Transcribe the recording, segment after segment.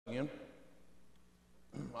again.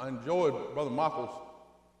 I enjoyed Brother Michael's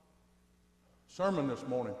sermon this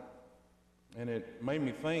morning, and it made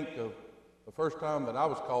me think of the first time that I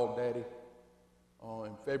was called Daddy.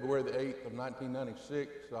 In February the 8th of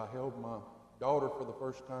 1996, I held my daughter for the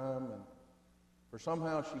first time, and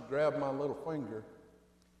somehow she grabbed my little finger,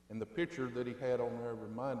 and the picture that he had on there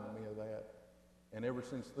reminded me of that. And ever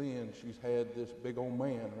since then, she's had this big old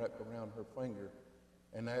man wrapped around her finger,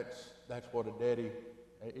 and that's what a daddy.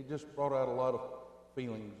 It just brought out a lot of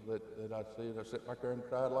feelings that I said. I sat back there and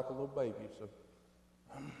cried like a little baby. So,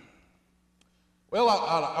 well,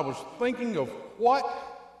 I was thinking of what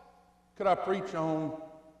could I preach on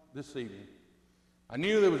this evening. I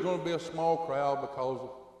knew there was going to be a small crowd because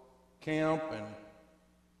of camp, and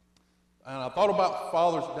I thought about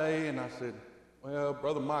Father's Day, and I said, well,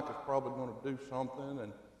 Brother Mike is probably going to do something.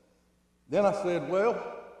 And then I said, well,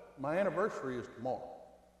 my anniversary is tomorrow.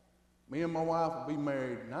 Me and my wife will be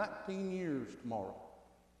married 19 years tomorrow.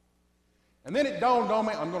 And then it dawned on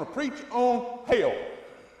me, I'm going to preach on hell.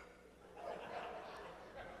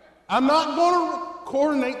 I'm not going to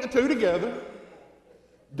coordinate the two together.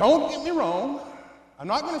 Don't get me wrong. I'm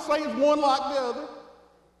not going to say it's one like the other.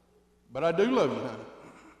 But I do love you, honey.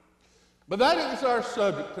 But that is our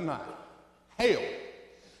subject tonight. Hell.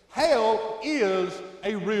 Hell is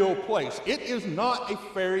a real place. It is not a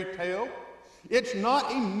fairy tale. It's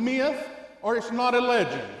not a myth, or it's not a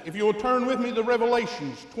legend. If you will turn with me to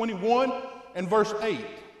Revelations 21 and verse 8.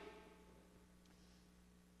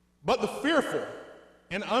 But the fearful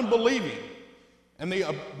and unbelieving and the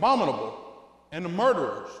abominable and the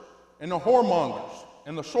murderers and the whoremongers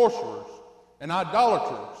and the sorcerers and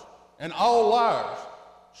idolaters and all liars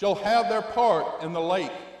shall have their part in the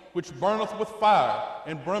lake which burneth with fire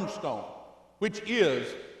and brimstone, which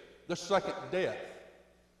is the second death.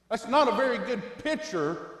 That's not a very good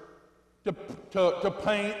picture to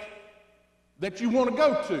paint that you want to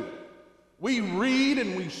go to. We read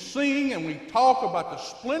and we sing and we talk about the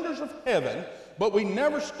splendors of heaven, but we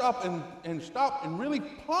never stop and really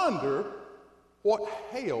ponder what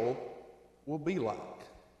hell will be like.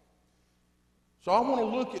 So I want to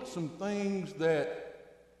look at some things that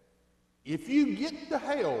if you get to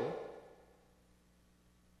hell,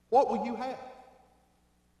 what will you have?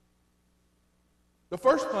 The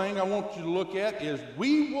first thing I want you to look at is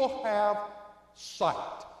we will have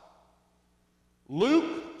sight.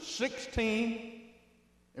 Luke 16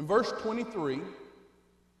 and verse 23.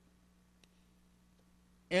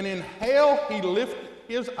 And in hell he lifted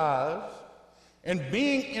his eyes, and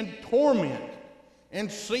being in torment, and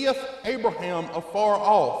seeth Abraham afar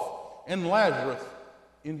off, and Lazarus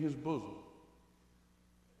in his bosom.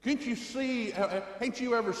 Can't you see, ain't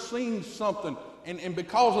you ever seen something, and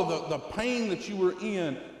because of the pain that you were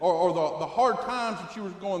in, or the hard times that you were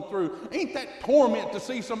going through, ain't that torment to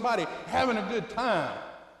see somebody having a good time?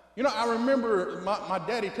 You know, I remember my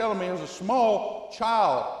daddy telling me as a small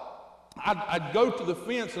child, I'd go to the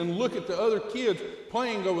fence and look at the other kids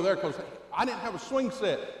playing over there because I didn't have a swing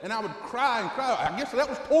set, and I would cry and cry. I guess that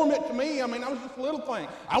was torment to me. I mean, that was just a little thing.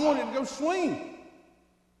 I wanted to go swing.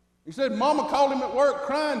 He said, Mama called him at work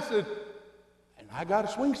crying and said, and I got a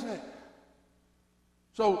swing set.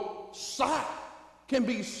 So sight can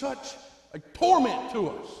be such a torment to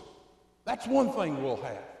us. That's one thing we'll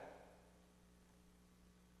have.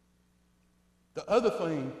 The other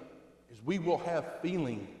thing is we will have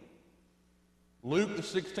feeling. Luke, the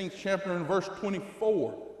 16th chapter and verse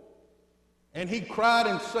 24. And he cried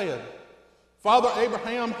and said, Father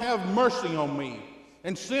Abraham, have mercy on me,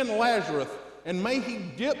 and send Lazarus, and may he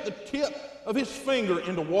dip the tip of his finger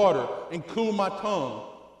into water and cool my tongue,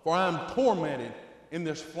 for I am tormented in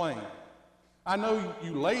this flame. I know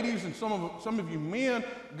you ladies and some of you men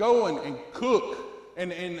go and cook,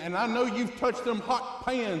 and I know you've touched them hot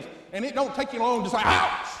pans, and it don't take you long to say,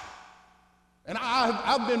 ouch! And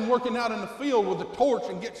I've been working out in the field with a torch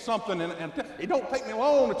and get something, and it don't take me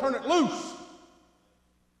long to turn it loose.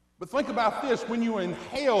 But think about this, when you're in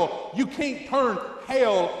hell, you can't turn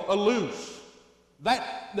hell loose.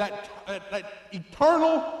 That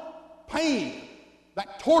eternal pain,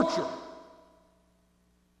 that torture,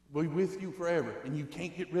 will be with you forever, and you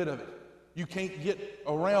can't get rid of it. You can't get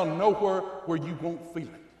around nowhere where you won't feel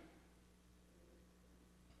it.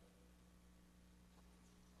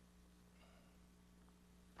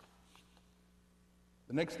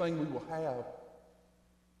 The next thing we will have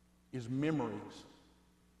is memories.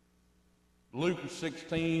 Luke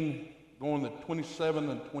 16, going to 27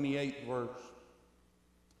 and 28 verse.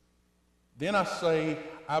 Then I say,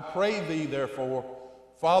 I pray thee, therefore,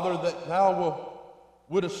 Father, that thou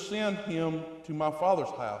wouldest send him to my father's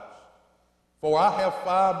house. For I have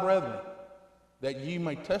 5 brethren, that ye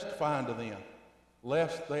may testify unto them,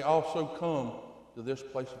 lest they also come to this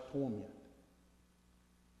place of torment.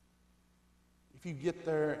 If you get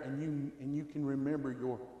there and you can remember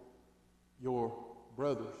your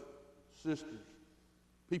brothers, sisters,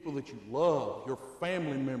 people that you love, your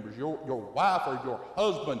family members, your wife or your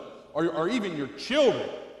husband, or even your children,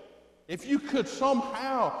 if you could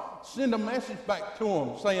somehow send a message back to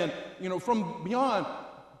them saying, from beyond,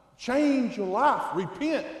 change your life,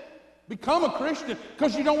 repent, become a Christian,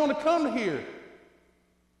 because you don't want to come here.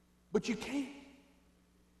 But you can't.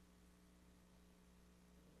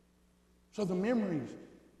 So the memories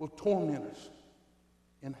will torment us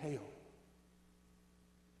in hell.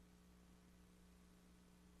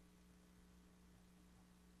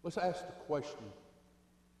 Let's ask the question,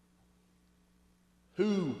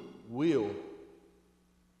 who will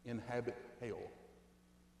inhabit hell?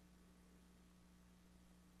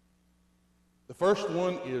 The first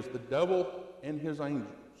one is the devil and his angels.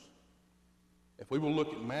 If we will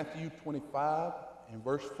look at Matthew 25 and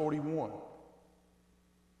verse 41.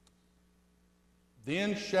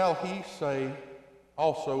 Then shall he say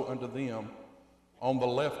also unto them on the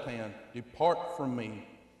left hand, Depart from me,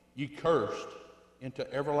 ye cursed, into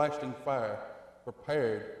everlasting fire,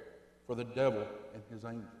 prepared for the devil and his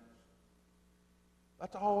angels.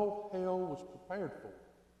 That's all hell was prepared for.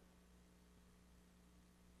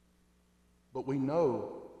 But we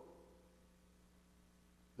know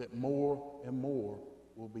that more and more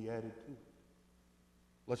will be added to it.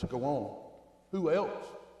 Let's go on. Who else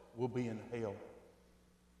will be in hell?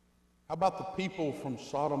 How about the people from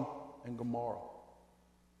Sodom and Gomorrah?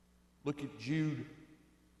 Look at Jude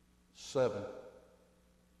 7.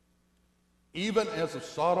 Even as of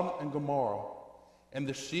Sodom and Gomorrah and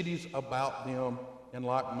the cities about them in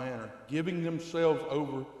like manner, giving themselves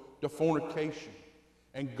over to fornication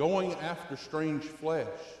and going after strange flesh,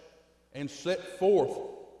 and set forth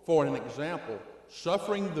for an example,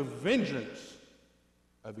 suffering the vengeance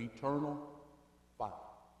of eternal fire.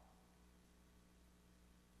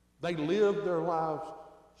 They lived their lives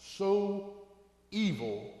so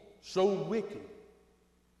evil, so wicked.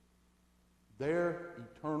 Their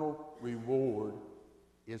eternal reward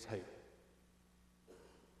is hell.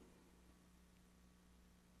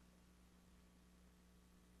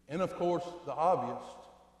 And of course, the obvious,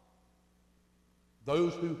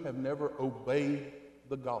 those who have never obeyed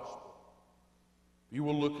the gospel. You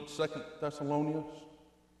will look at 2 Thessalonians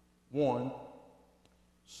 1,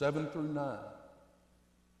 7 through 9.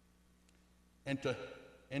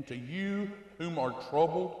 And to you whom are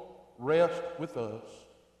troubled, rest with us,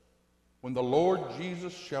 when the Lord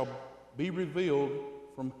Jesus shall be revealed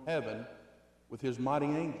from heaven with his mighty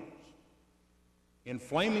angels, in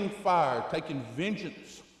flaming fire, taking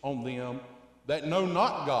vengeance on them that know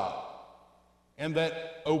not God, and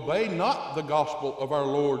that obey not the gospel of our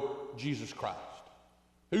Lord Jesus Christ,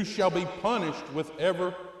 who shall be punished with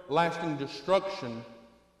everlasting destruction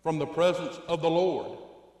from the presence of the Lord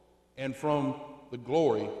and from the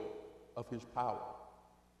glory of his power.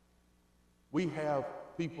 We have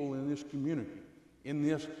people in this community, in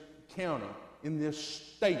this county, in this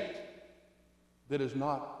state, that is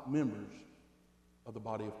not members of the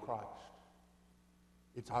body of Christ.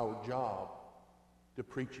 It's our job to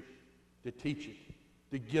preach it, to teach it,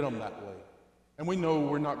 to get them that way. And we know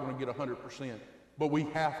we're not going to get 100%, but we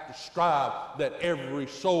have to strive that every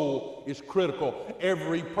soul is critical.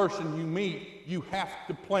 Every person you meet, you have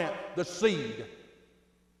to plant the seed.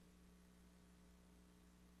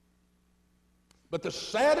 But the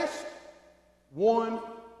saddest one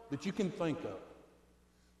that you can think of,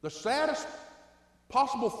 the saddest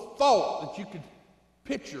possible thought that you could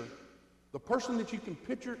picture, the person that you can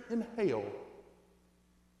picture in hell,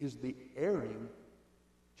 is the erring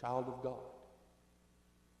child of God.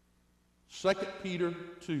 2 Peter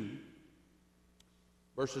 2,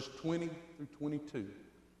 verses 20 through 22.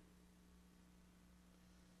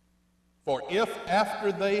 For if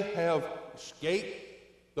after they have escaped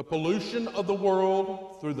the pollution of the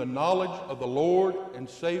world through the knowledge of the Lord and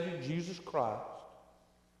Savior Jesus Christ,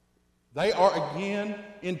 they are again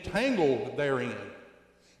entangled therein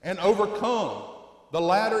and overcome, the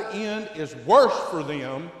latter end is worse for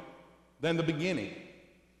them than the beginning.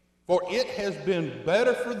 For it has been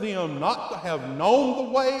better for them not to have known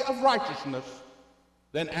the way of righteousness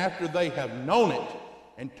than after they have known it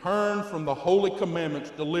and turned from the holy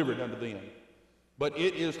commandments delivered unto them. But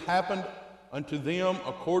it is happened unto them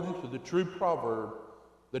according to the true proverb,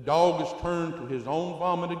 the dog is turned to his own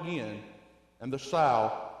vomit again, and the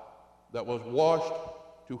sow that was washed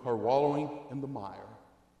to her wallowing in the mire.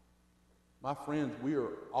 My friends, we are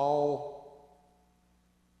all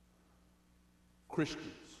Christians.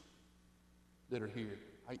 that are here.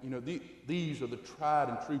 These are the tried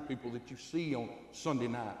and true people that you see on Sunday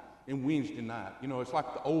night and Wednesday night. It's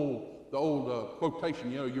like the old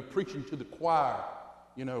quotation, you're preaching to the choir,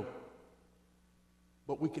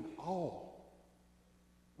 But we can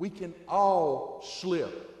all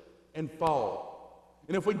slip and fall.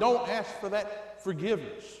 And if we don't ask for that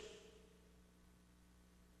forgiveness,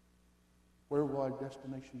 where will our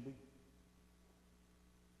destination be?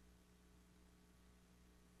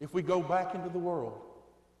 If we go back into the world,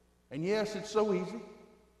 and yes, it's so easy.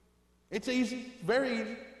 It's easy, very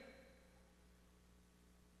easy.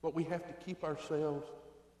 But we have to keep ourselves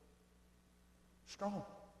strong.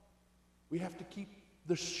 We have to keep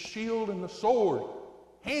the shield and the sword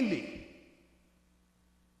handy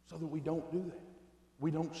so that we don't do that. We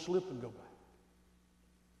don't slip and go back.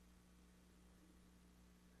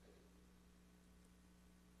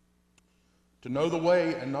 To know the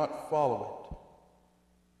way and not follow it,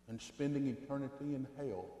 and spending eternity in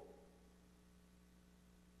hell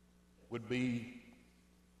would be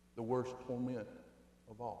the worst torment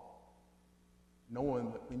of all.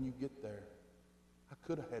 Knowing that when you get there, I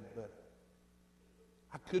could have had better.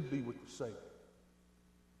 I could be with the Savior.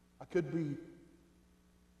 I could be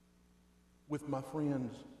with my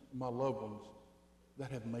friends, my loved ones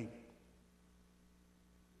that have made it.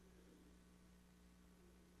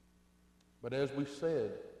 But as we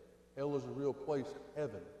said, hell is a real place.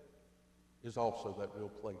 Heaven is also that real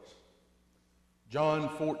place. John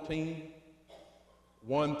 14,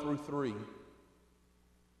 1 through 3.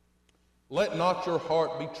 Let not your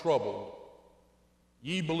heart be troubled.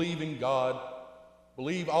 Ye believe in God,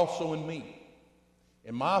 believe also in me.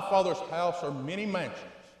 In my Father's house are many mansions.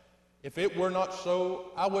 If it were not so,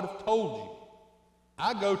 I would have told you.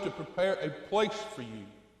 I go to prepare a place for you.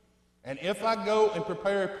 And if I go and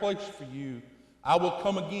prepare a place for you, I will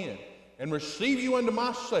come again and receive you unto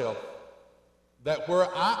myself, that where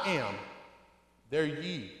I am, there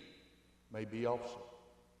ye may be also.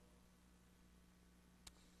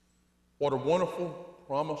 What a wonderful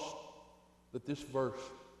promise that this verse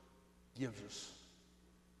gives us.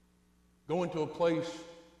 Going to a place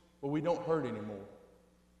where we don't hurt anymore,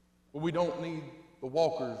 where we don't need the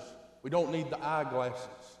walkers, we don't need the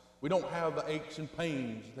eyeglasses, we don't have the aches and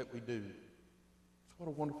pains that we do. What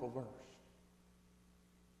a wonderful verse.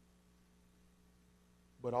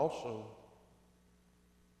 But also,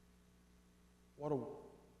 let's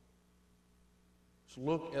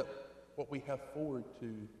look at what we have forward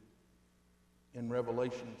to in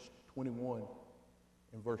Revelation 21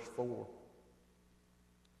 in verse 4.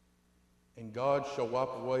 And God shall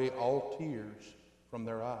wipe away all tears from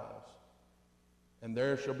their eyes, and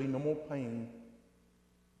there shall be no more pain,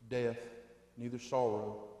 death, neither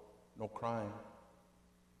sorrow, nor crying.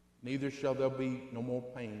 Neither shall there be no more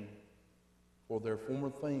pain, for their former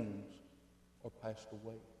things are passed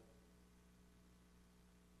away.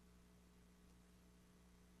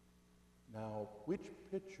 Now, which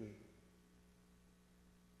picture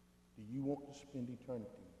do you want to spend eternity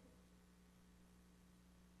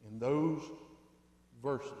in? In those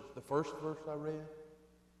verses, the first verse I read,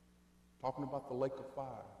 talking about the lake of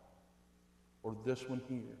fire, or this one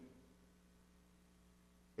here?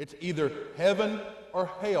 It's either heaven or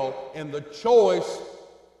hell, and the choice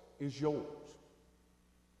is yours.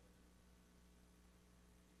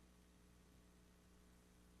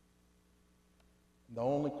 The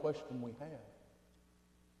only question we have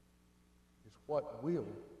is, what will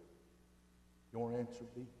your answer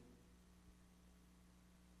be?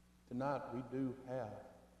 Tonight we do have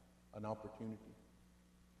an opportunity.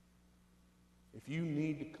 If you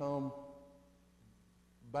need to come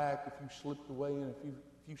back, if you slipped away, and if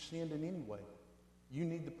you sinned in any way, you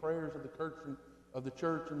need the prayers of the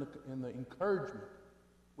church and the encouragement.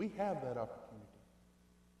 We have that opportunity.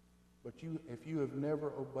 But if you have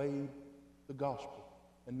never obeyed the gospel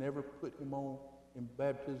and never put him on in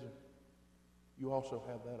baptism, you also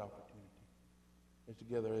have that opportunity. As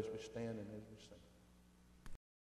together as we stand and as we sing.